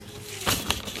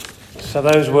So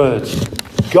those words,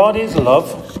 God is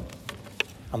love,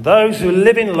 and those who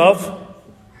live in love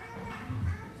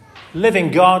live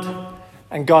in God,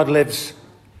 and God lives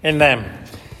in them.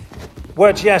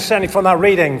 Words, yes, certainly from that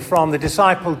reading from the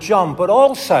disciple John, but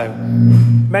also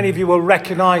many of you will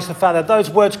recognise the fact that those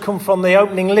words come from the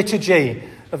opening liturgy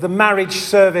of the marriage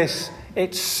service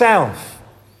itself.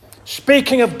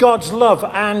 Speaking of God's love,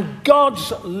 and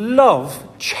God's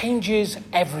love changes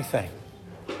everything.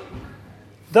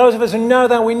 Those of us who know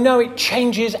that, we know it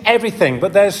changes everything.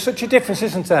 But there's such a difference,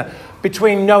 isn't there,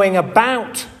 between knowing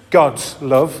about God's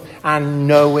love and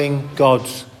knowing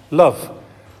God's love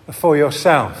for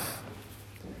yourself.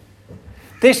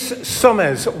 This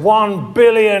summer's £1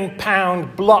 billion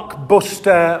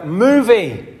blockbuster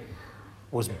movie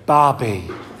was Barbie.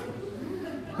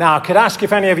 Now, I could ask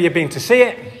if any of you have been to see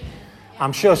it.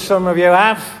 I'm sure some of you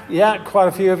have. Yeah, quite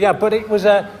a few of you. But it was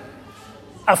a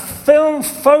film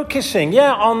focusing,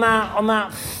 on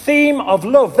that theme of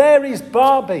love. There is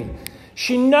Barbie.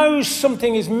 She knows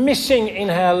something is missing in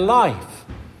her life.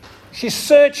 She's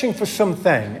searching for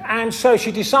something. And so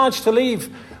she decides to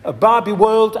leave a Barbie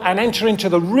world and enter into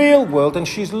the real world. And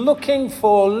she's looking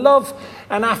for love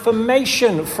and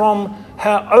affirmation from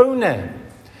her owner.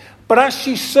 But as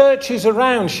she searches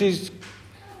around, she's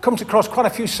comes across quite a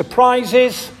few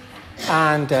surprises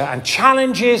and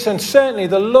challenges. And certainly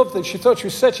the love that she thought she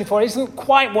was searching for isn't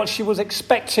quite what she was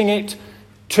expecting it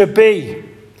to be.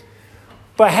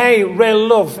 But hey, real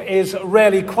love is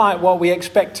rarely quite what we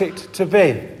expect it to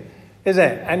be, is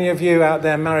it? Any of you out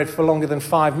there married for longer than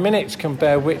 5 minutes can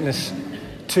bear witness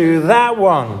to that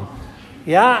one.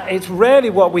 Yeah, it's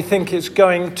rarely what we think it's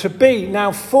going to be.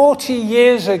 Now, 40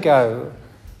 years ago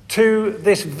to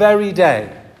this very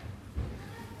day,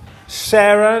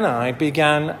 Sarah and I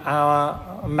began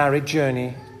our marriage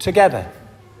journey together.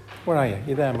 Where are you?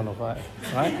 You're there, my love,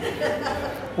 right?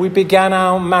 We began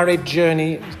our marriage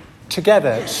journey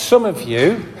together. Some of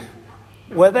you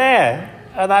were there,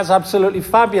 and that's absolutely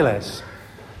fabulous.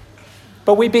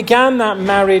 But we began that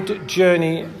married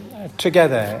journey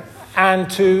together.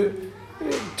 And to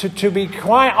be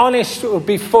quite honest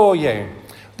before you,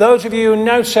 those of you who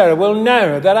know Sarah will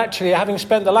know that actually, having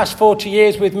spent the last 40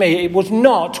 years with me, it was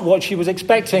not what she was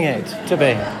expecting it to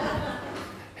be.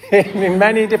 In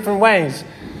many different ways.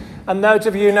 And those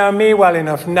of you who know me well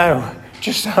enough know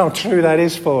just how true that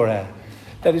is for her.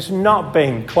 That it's not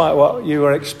been quite what you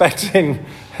were expecting,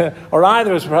 or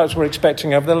either of us perhaps were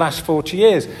expecting over the last 40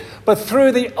 years. But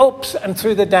through the ups and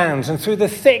through the downs, and through the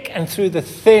thick and through the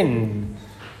thin,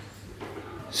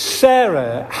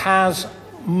 Sarah has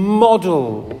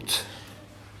modelled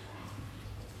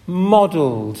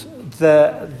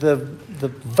the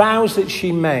vows that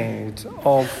she made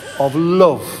of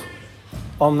love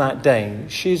on that day.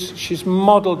 She's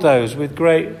modelled those with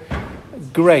great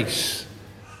grace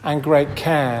and great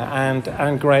care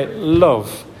and great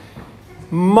love,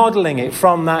 modelling it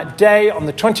from that day on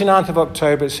the 29th of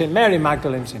October at St Mary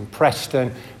Magdalene's in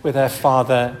Preston, with her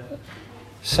father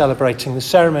celebrating the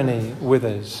ceremony with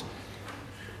us.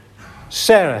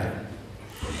 Sarah,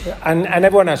 and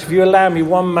everyone else, if you allow me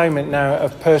one moment now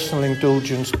of personal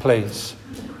indulgence, please.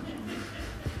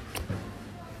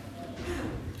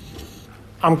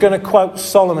 I'm going to quote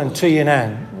Solomon to you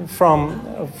now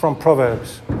from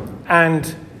Proverbs.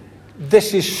 And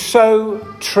this is so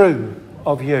true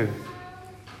of you.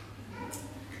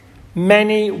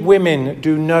 Many women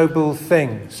do noble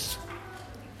things,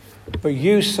 but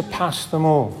you surpass them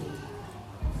all.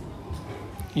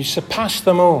 You surpass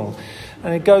them all.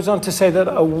 And it goes on to say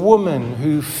that a woman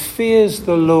who fears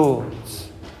the Lord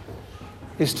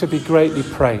is to be greatly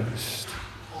praised.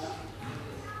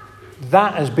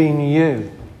 That has been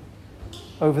you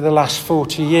over the last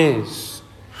 40 years.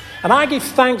 And I give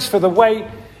thanks for the way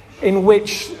in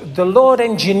which the Lord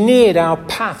engineered our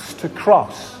paths to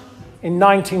cross in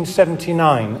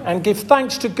 1979. And give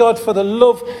thanks to God for the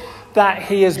love that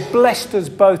he has blessed us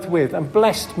both with, and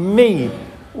blessed me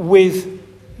with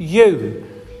you.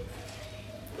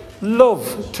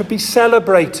 Love to be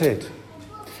celebrated.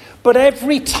 But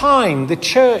every time the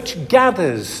church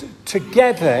gathers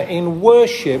together in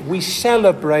worship, we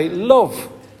celebrate love.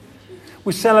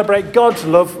 We celebrate God's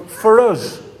love for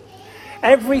us.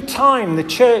 Every time the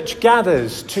church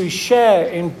gathers to share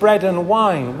in bread and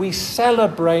wine, we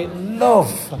celebrate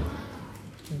love.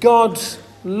 God's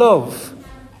love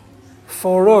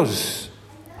for us.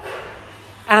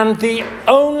 And the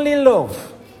only love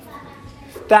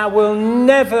that will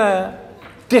never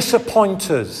disappoint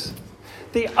us,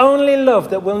 the only love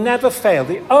that will never fail,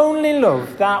 the only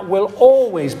love that will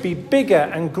always be bigger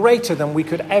and greater than we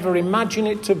could ever imagine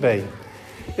it to be,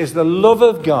 is the love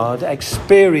of God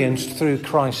experienced through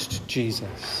Christ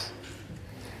Jesus.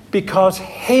 Because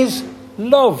his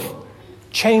love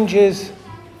changes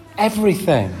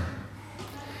everything.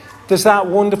 There's that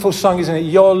wonderful song, isn't it?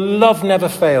 Your love never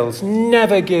fails,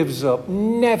 never gives up,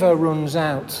 never runs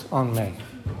out on me.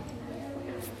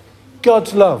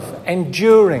 God's love,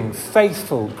 enduring,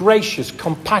 faithful, gracious,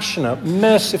 compassionate,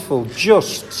 merciful,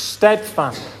 just,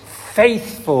 steadfast,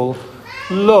 faithful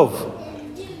love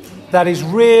that is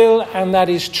real and that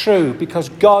is true, because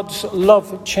God's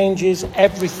love changes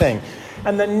everything.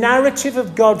 And the narrative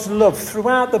of God's love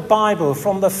throughout the Bible,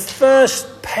 from the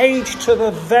first page to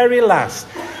the very last,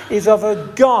 is of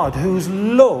a God whose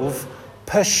love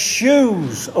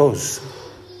pursues us,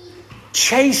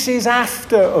 chases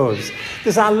after us.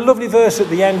 There's that lovely verse at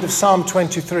the end of Psalm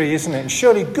 23, isn't it? And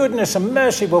surely goodness and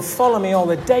mercy will follow me all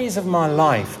the days of my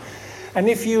life. And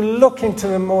if you look into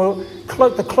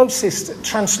the closest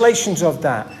translations of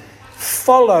that,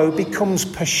 follow becomes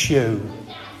pursue.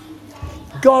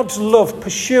 God's love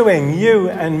pursuing you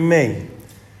and me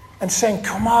and saying,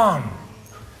 come on,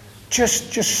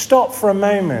 just stop for a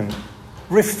moment,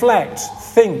 reflect,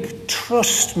 think,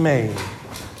 trust me,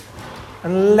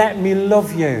 and let me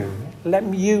love you.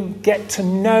 Let you get to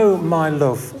know my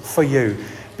love for you,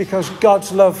 because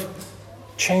God's love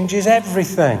changes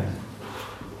everything.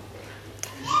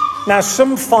 Now,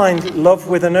 some find love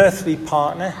with an earthly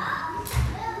partner,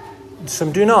 and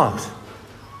some do not.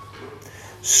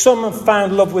 Some have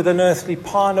found love with an earthly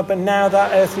partner, but now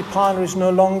that earthly partner is no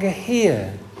longer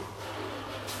here.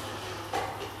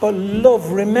 But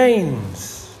love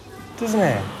remains, doesn't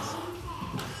it?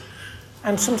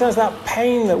 And sometimes that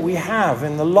pain that we have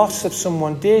in the loss of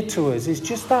someone dear to us is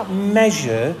just that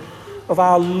measure of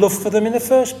our love for them in the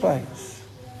first place,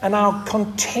 and our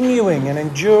continuing and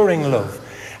enduring love.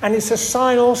 And it's a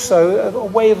sign also, of a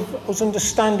way of us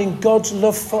understanding God's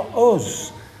love for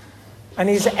us and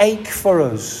his ache for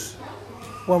us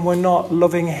when we're not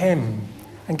loving him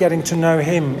and getting to know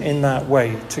him in that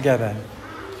way together.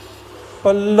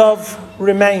 But love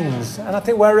remains. And I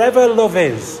think wherever love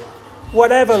is,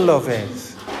 whatever love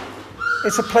is,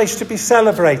 it's a place to be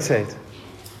celebrated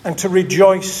and to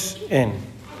rejoice in.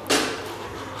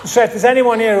 So if there's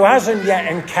anyone here who hasn't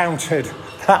yet encountered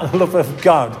that love of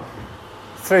God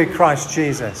through Christ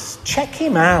Jesus, check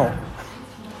him out.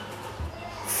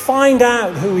 Find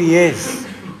out who he is,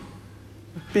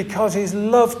 because his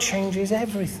love changes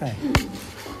everything.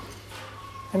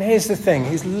 And here's the thing,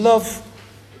 his love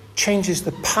changes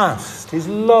the past, his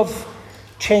love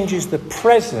changes the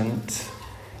present,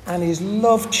 and his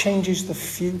love changes the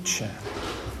future.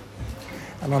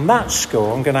 And on that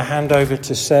score, I'm going to hand over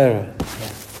to Sarah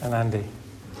and Andy.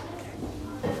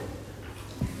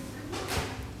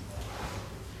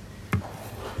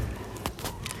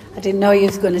 I didn't know you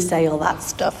was going to say all that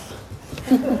stuff.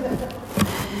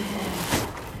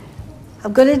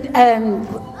 I'm going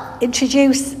to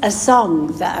introduce a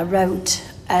song that I wrote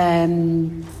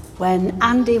when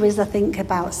Andy was, I think,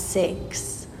 about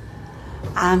 6.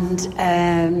 And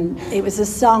it was a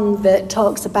song that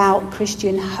talks about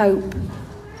Christian hope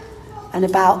and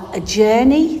about a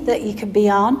journey that you can be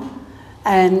on,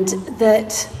 and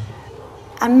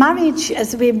marriage,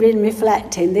 as we've been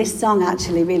reflecting, this song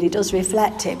actually really does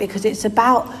reflect it, because it's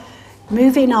about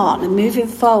moving on and moving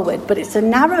forward, but it's a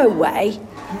narrow way,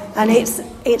 and it's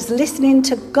listening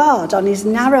to God on his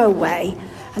narrow way.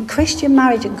 And Christian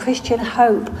marriage and Christian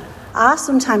hope are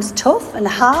sometimes tough and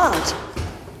hard,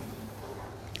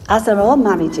 as are all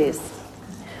marriages.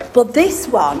 But this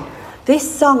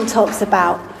song talks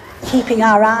about keeping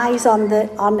our eyes on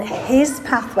his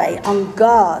pathway, on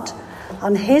God,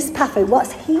 on his pathway.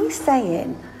 What's he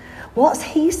saying? What's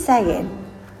he saying?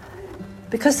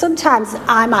 Because sometimes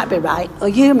I might be right, or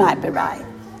you might be right.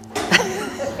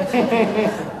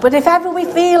 But if ever we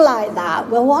feel like that,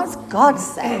 well, what's God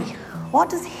say? What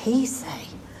does he say?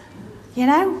 You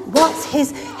know,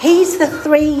 he's the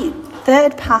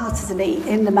third part, isn't he,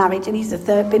 in the marriage, and he's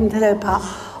been the third part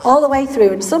all the way through.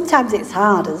 And sometimes it's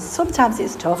hard, and sometimes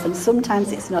it's tough, and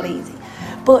sometimes it's not easy.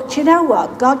 But you know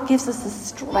what? God gives us the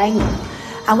strength.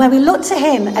 And when we look to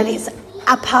him, and it's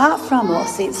apart from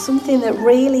us, it's something that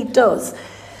really does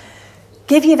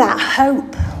give you that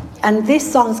hope. And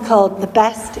this song's called The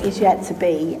Best Is Yet to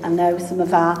Be. I know some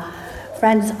of our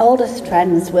friends, oldest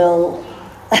friends, will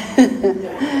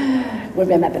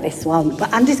remember this one.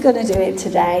 But Andy's going to do it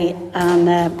today, and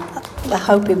we're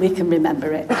hoping we can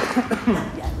remember it.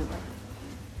 Yeah.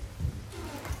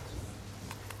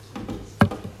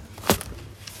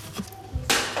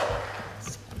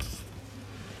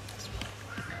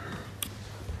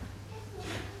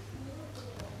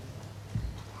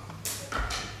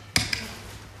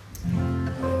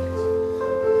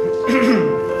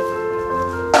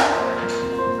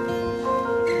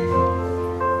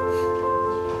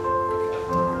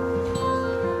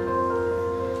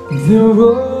 the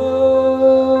road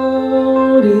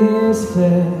is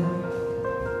fair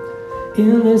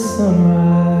in the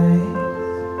sunrise,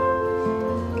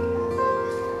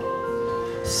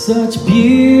 such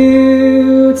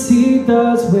beauty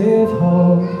does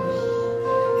withhold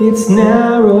its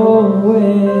narrow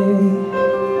way,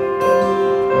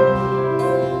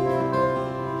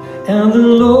 and the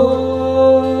Lord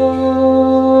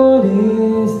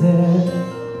is there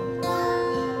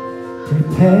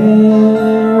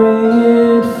preparing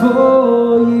it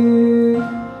for you,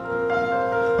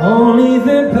 only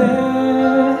the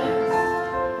best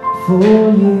for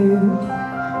you,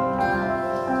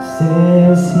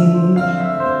 says He.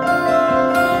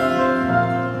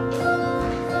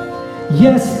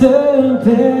 Yes, the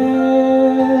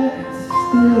best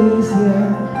is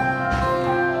yet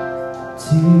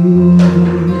to be.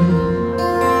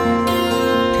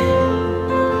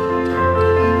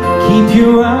 Keep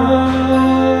your eyes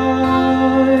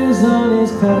on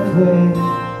His pathway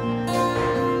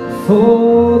for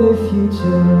the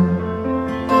future.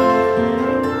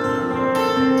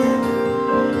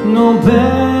 No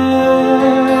barriers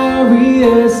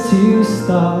to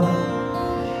stop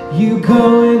you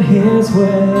going His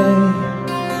way.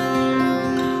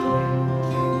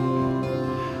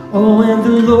 Oh, and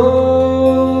the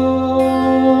Lord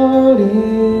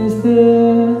is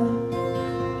there,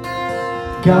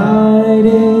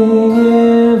 guiding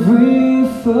every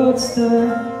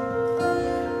footstep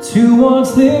towards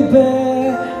the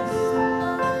best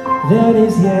that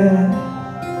is yet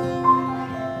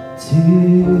to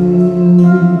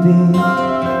be.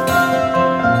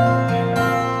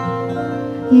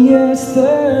 Yes,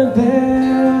 the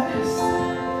best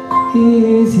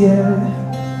is yet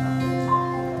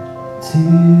to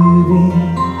be.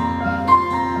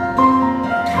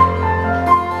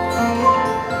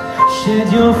 Shed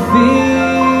your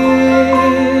fears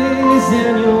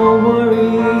and your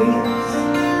worries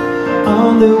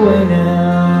on the way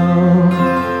now,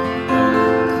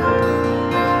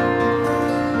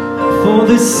 for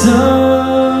the sunrise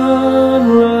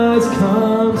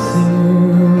comes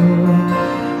soon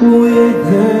with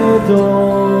the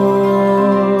dawn,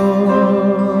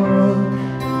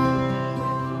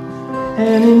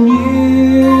 and a new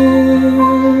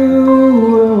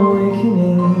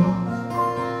awakening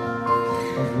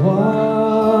of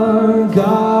what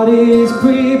God is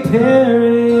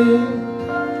preparing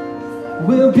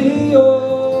will be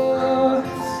yours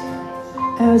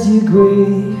as you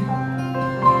greet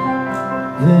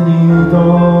the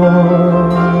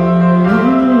newborn.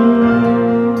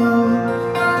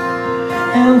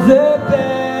 And the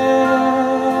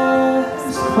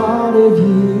best part of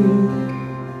you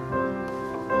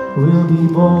will be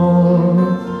born,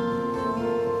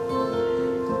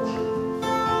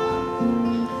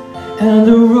 and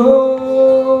the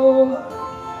road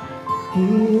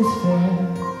is fair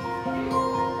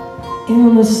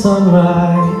in the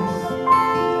sunrise,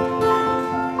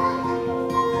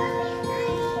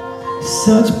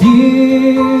 such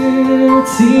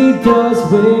beauty does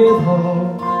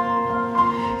withhold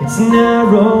its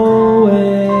narrow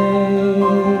way,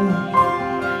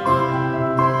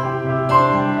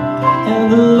 and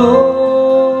the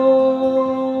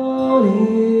Lord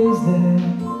is there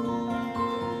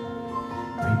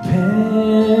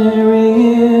preparing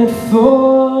it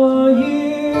for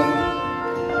you,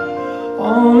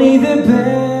 only the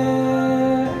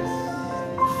best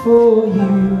for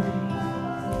you,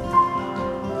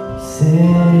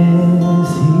 says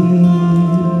He.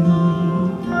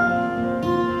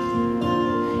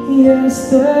 Yes,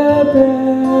 the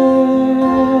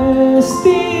best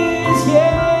is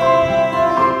yet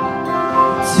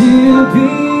to be.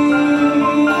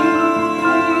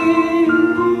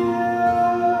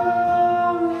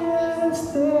 Yes,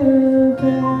 the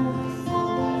best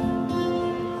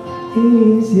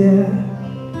is yet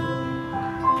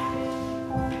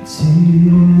to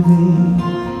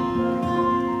be.